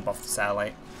about to jump off the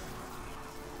satellite.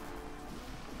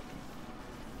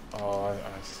 Oh,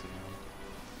 I see him.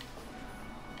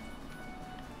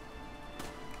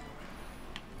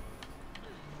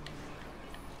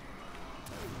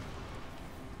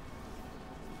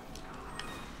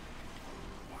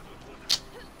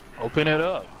 Open it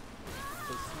up.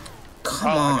 Come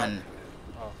I got on. it.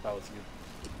 Oh, that was you.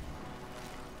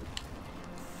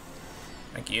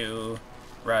 Thank you.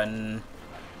 Run.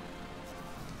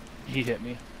 He hit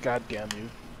me. God damn you.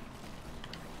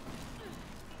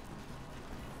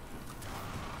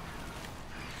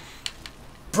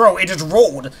 Bro, it just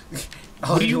rolled.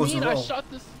 All What do it did you was mean I roll. shot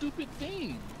this stupid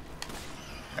thing?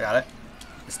 I got it.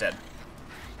 It's dead.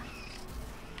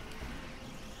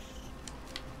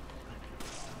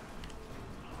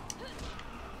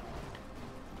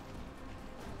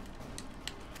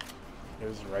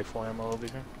 There's rifle ammo over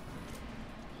here.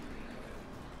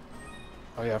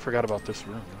 Oh yeah, I forgot about this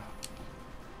room.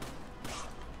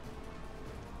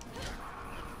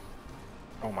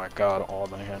 Oh my god, all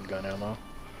the handgun ammo.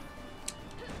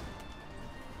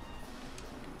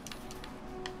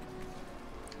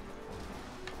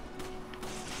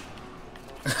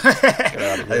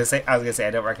 I was gonna say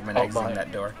I don't recommend Oh, exiting mine.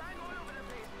 that door.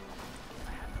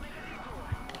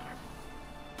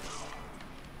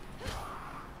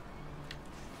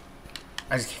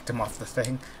 I just kicked him off the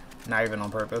thing, not even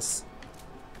on purpose.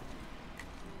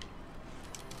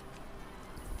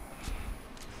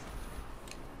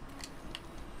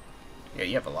 Yeah,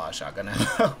 you have a lot of shotgun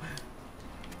ammo.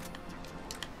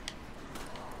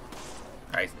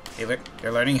 Alright,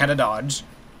 you're learning how to dodge.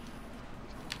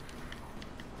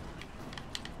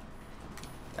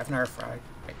 I've never frag.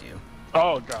 I do.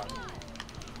 Oh god.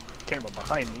 Came up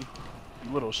behind me.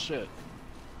 You little shit.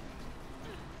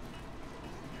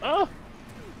 Oh!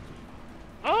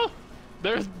 Oh!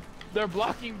 They're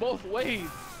blocking both ways.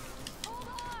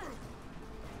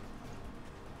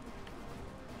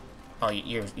 Oh,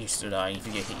 you're still dying. If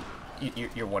you get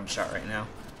hit, you're one shot right now.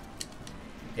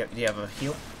 Yep. Do you have a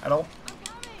heal at all?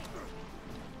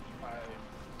 I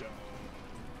don't.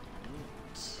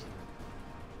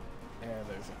 And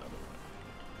there's another one.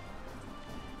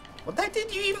 What the heck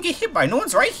did you even get hit by? No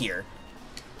one's right here.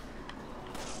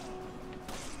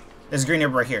 There's a green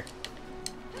herb right here.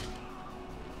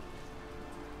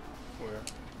 Where?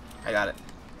 I got it.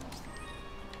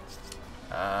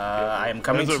 I am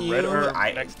coming There's to a you. red herb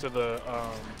next to the.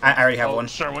 I already have one.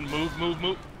 Sherwin,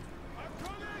 move.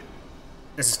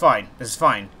 This is fine. This is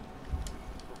fine.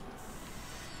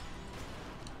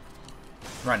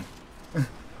 Run.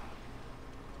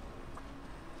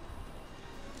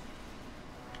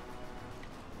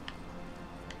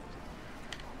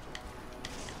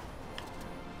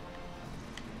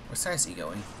 What side is he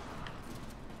going?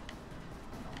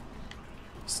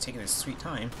 He's taking his sweet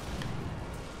time.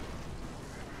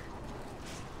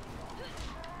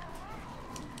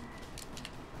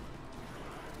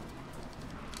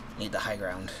 Need the high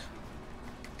ground.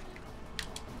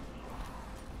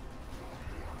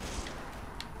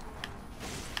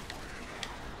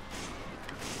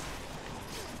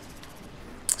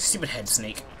 Stupid head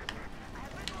snake.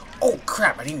 Oh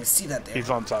crap, I didn't even see that there. He's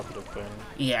on top of the thing.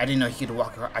 Yeah, I didn't know he could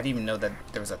walk around. I didn't even know that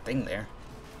there was a thing there.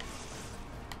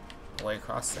 Way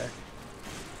across there.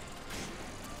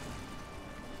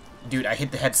 Dude, I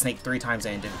hit the head snake 3 times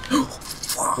and it didn't.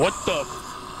 What the?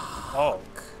 Oh.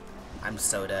 I'm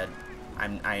so dead.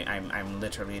 I'm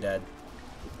literally dead.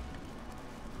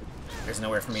 There's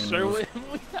nowhere for me to move.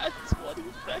 We had 20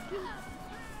 seconds.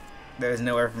 There's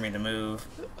nowhere for me to move.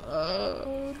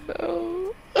 Oh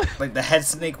no. Like the head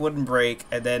snake wouldn't break,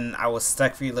 and then I was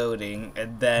stuck reloading,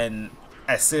 and then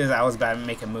as soon as I was about to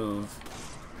make a move,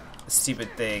 the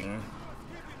stupid thing,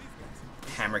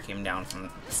 hammer came down from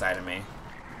the side of me.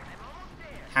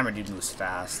 Hammer dude moves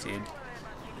fast, dude.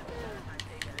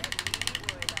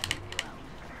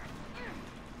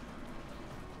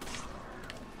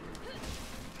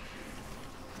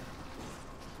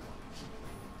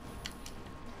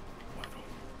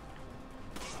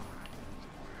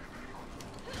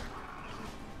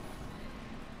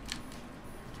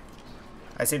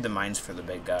 I saved the mines for the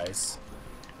big guys.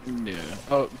 Yeah.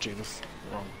 Oh, Jesus.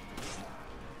 Wrong.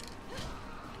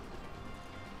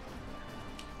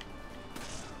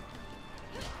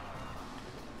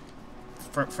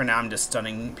 For now, I'm just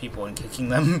stunning people and kicking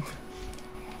them.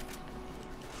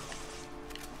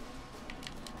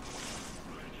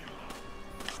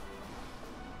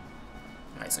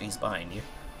 Alright, so he's behind you.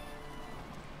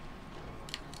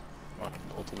 Fucking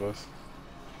both of us.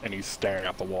 And he's staring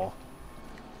at the wall.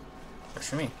 Works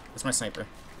for me. Where's my sniper?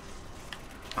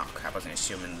 Oh crap, I was gonna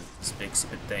shoot him in this big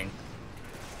stupid thing.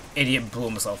 Idiot blew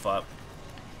himself up.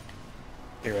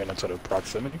 He ran into the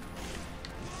proximity.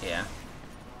 Yeah.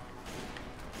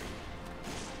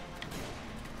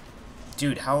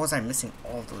 Dude, how was I missing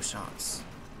all of those shots?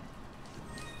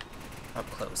 Up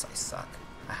close, I suck.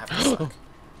 I have to suck.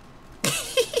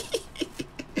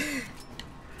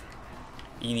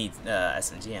 You need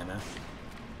SMG ammo.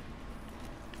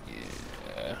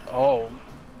 Yeah. Oh.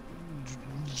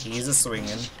 He's a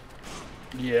swinging.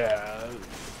 Yeah.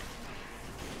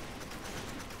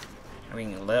 I'm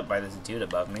being lit up by this dude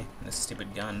above me. And this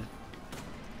stupid gun.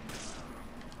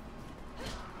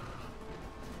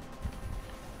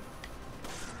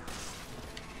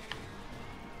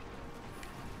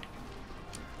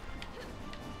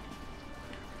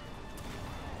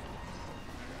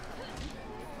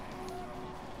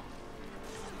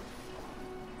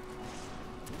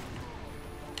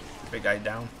 Big guy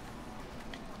down.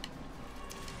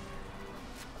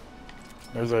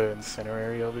 There's an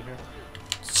incendiary over here.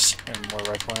 And more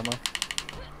rifle ammo.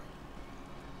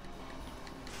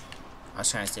 I was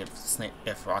trying to see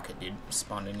if Rocket dude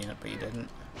spawned in yet, but he didn't.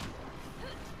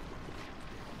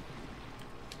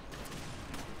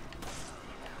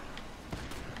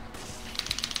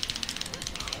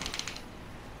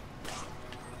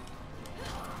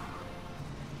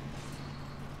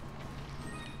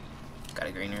 Got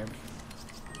a green herb.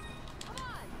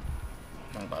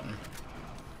 Wrong button.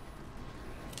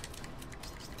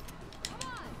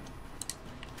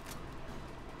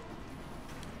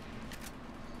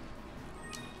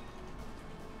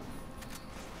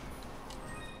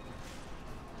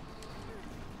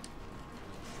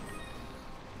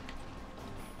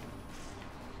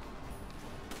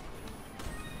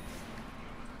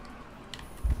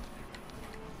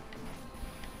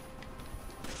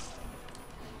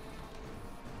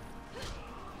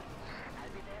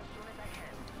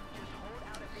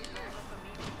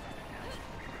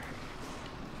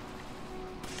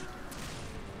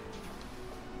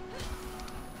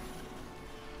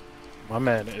 My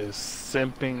man is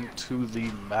simping to the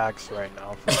max right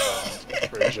now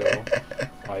for Joe.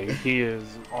 Like, he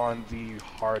is on the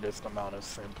hardest amount of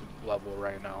simp level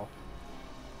right now.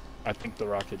 I think the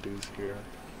Rocket Dude's here.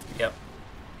 Yep.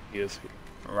 He is here.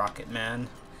 Rocket Man.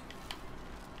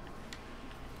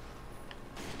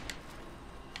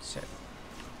 Shit.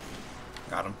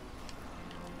 Got him.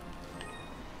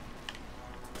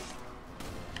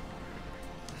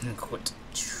 Quit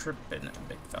tripping,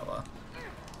 big fella.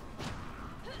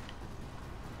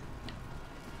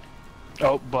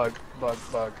 Oh, bug.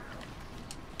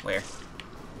 Where?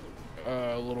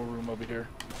 A little room over here.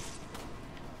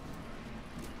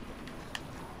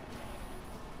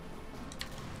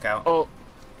 Go. Oh.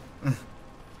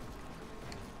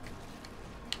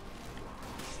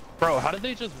 Bro, how did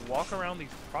they just walk around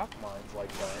these proc mines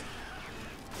like that?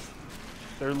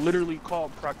 They're literally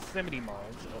called proximity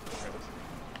mines. Oh, there it is.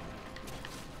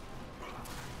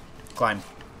 Climb.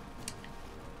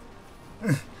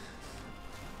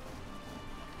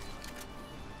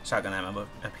 Shotgun ammo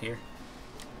up here.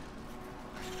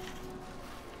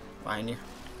 Behind you.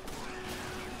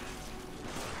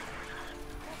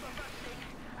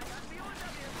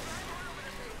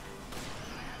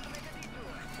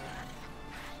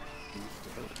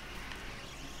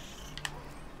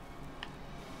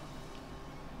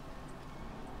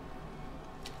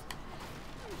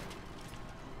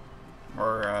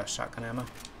 Or shotgun ammo.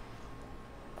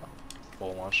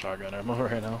 Full on shotgun ammo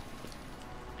right now.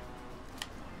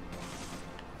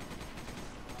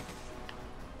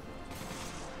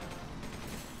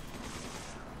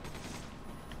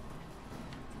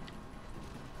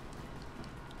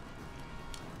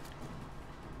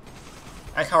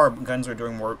 I like how our guns were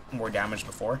doing more damage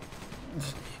before,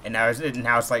 and now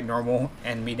it's like normal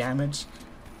enemy damage.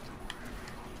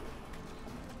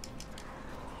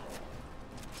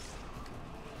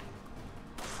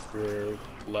 Your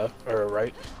left or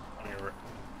right? Your right.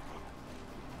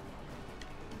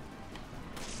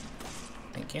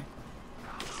 Thank you.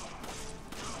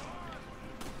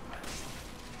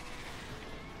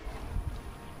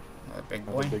 Another big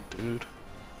boy. Another big dude.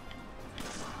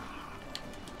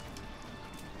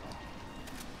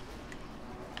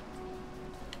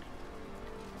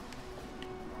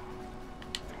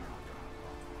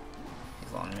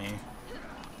 He's on me,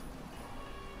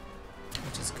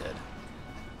 which is good.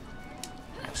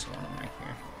 Actually, one of them right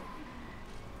here.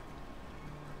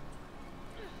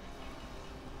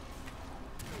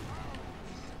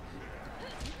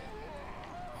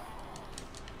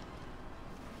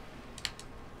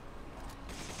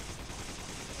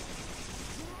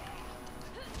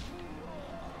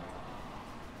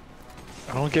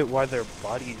 I don't get why their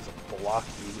bodies block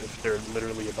you if they're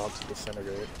literally about to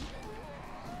disintegrate.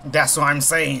 That's what I'm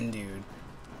saying, dude.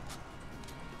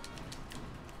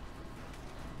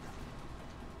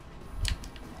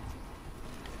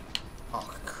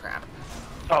 Oh, crap.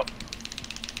 Oh.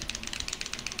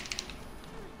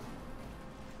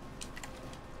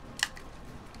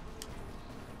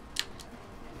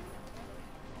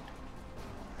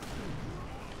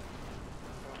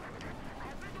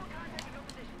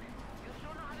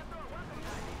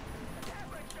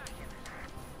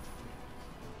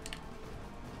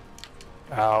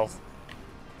 Ow.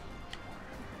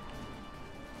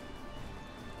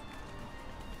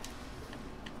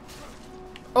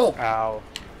 Oh! Ow.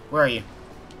 Where are you?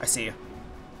 I see you.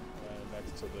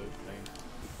 Next to the thing.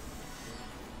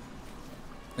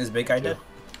 Is big guy dead?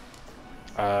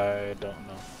 I don't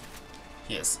know.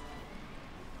 He is.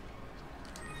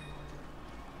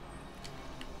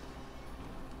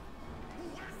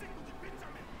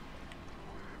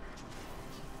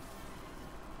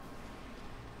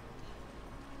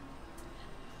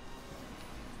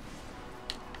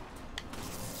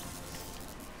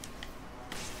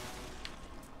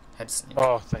 Head sneak.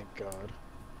 Oh, thank God.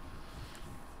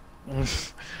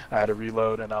 I had to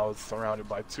reload and I was surrounded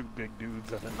by two big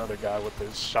dudes and another guy with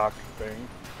his shock thing.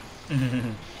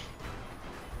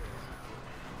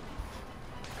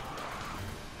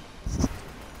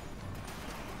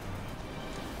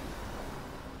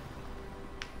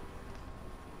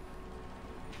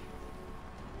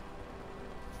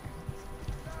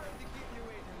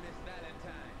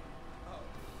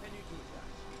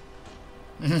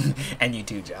 And you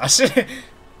too, Josh.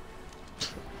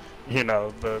 You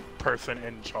know, the person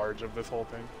in charge of this whole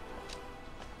thing.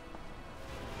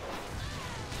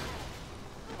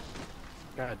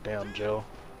 God damn, Jill.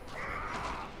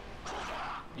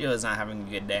 Yo's not having a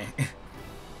good day.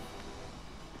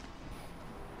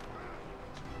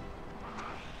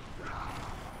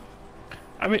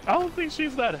 I mean, I don't think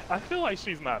she's that. I feel like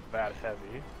she's not that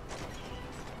heavy.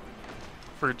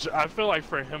 I feel like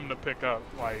for him to pick up,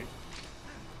 like,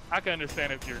 I can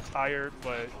understand if you're tired,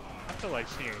 but I feel like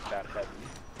she ain't that heavy.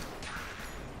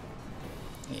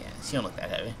 Yeah, she don't look that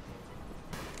heavy.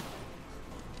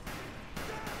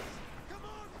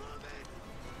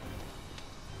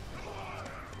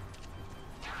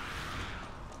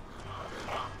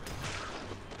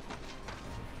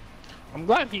 I'm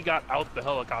glad he got out the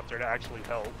helicopter to actually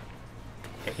help.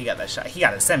 Yeah, he got that shot. He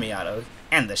got a semi-auto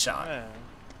and the shot. Yeah.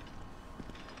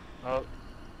 Oh,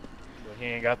 but he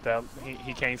ain't got that.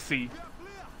 He can't see.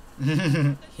 He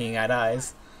ain't got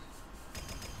eyes.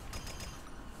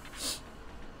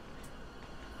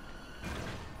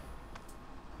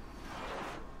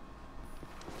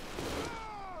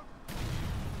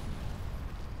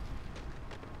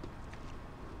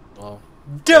 Well,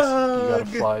 Doug! you gotta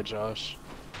fly, Josh.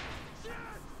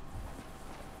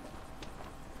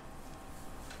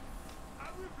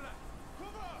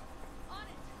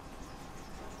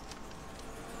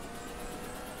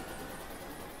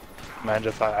 Man,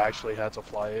 if I actually had to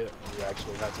fly it, and we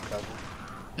actually had to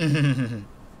cover.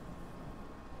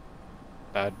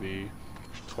 That'd be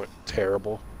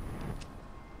terrible.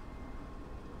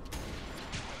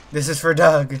 This is for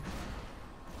Doug.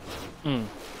 Hmm.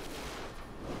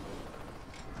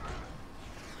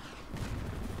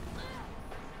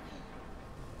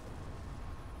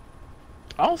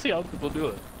 I don't see how people do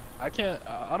it. I can't.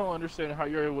 I don't understand how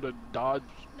you're able to dodge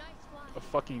Nice fly. a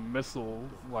fucking missile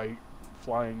like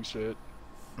flying shit.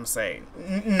 I'm saying,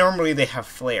 normally they have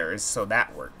flares, so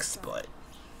that works, but...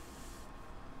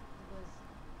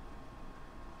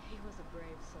 He was a brave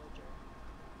soldier.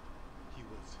 He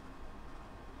was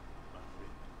my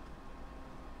friend.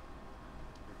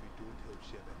 If we don't help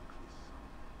Shep and Chris,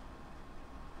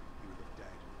 he would have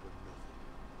died for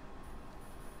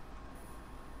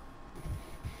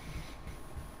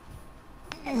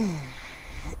nothing.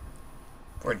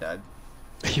 Poor Doug.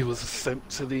 He was a simp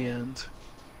to the end.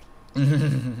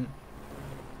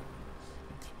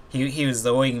 He was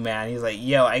the wingman. He's like,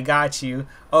 yo, I got you.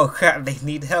 Oh crap, they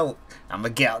need help. I'm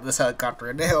gonna get out this helicopter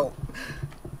and help.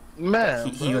 Man,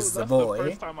 he was the that's boy. The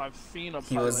first time I've seen a pilot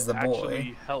He was the boy.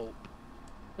 actually help.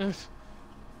 He was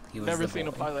Never the seen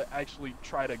a boy. pilot actually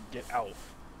try to get out.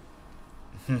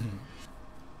 That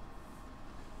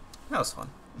was fun.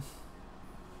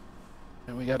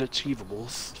 And we got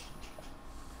achievables.